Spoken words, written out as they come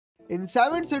In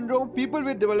savant syndrome, people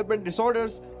with development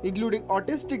disorders, including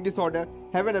autistic disorder,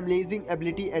 have an amazing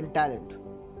ability and talent.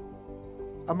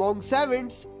 Among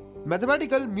savants,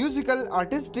 mathematical, musical,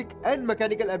 artistic, and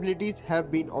mechanical abilities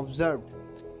have been observed.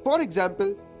 For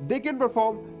example, they can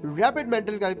perform rapid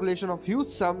mental calculation of huge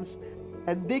sums,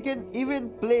 and they can even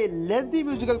play lengthy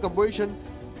musical composition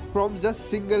from just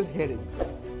single hearing.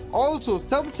 Also,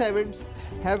 some savants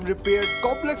have repaired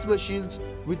complex machines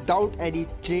without any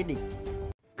training.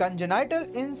 Congenital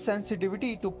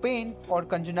insensitivity to pain or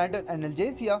congenital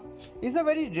analgesia is a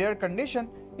very rare condition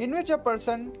in which a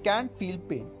person can't feel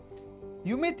pain.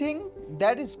 You may think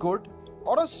that is good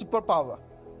or a superpower,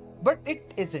 but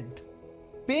it isn't.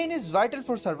 Pain is vital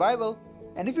for survival,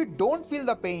 and if you don't feel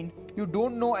the pain, you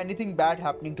don't know anything bad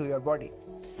happening to your body.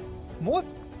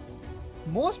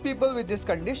 Most people with this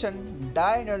condition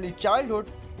die in early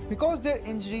childhood because their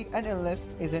injury and illness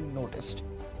isn't noticed.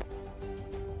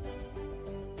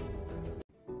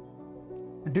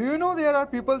 Do you know there are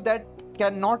people that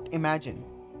cannot imagine?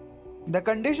 The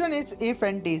condition is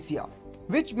aphantasia,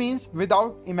 which means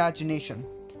without imagination.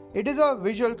 It is a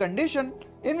visual condition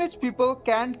in which people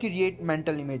can't create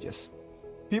mental images.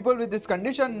 People with this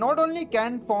condition not only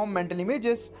can't form mental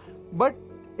images, but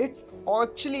it's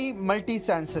actually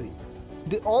multisensory.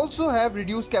 They also have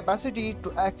reduced capacity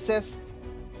to access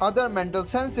other mental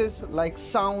senses like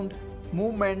sound,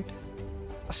 movement,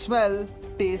 smell,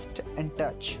 taste, and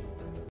touch.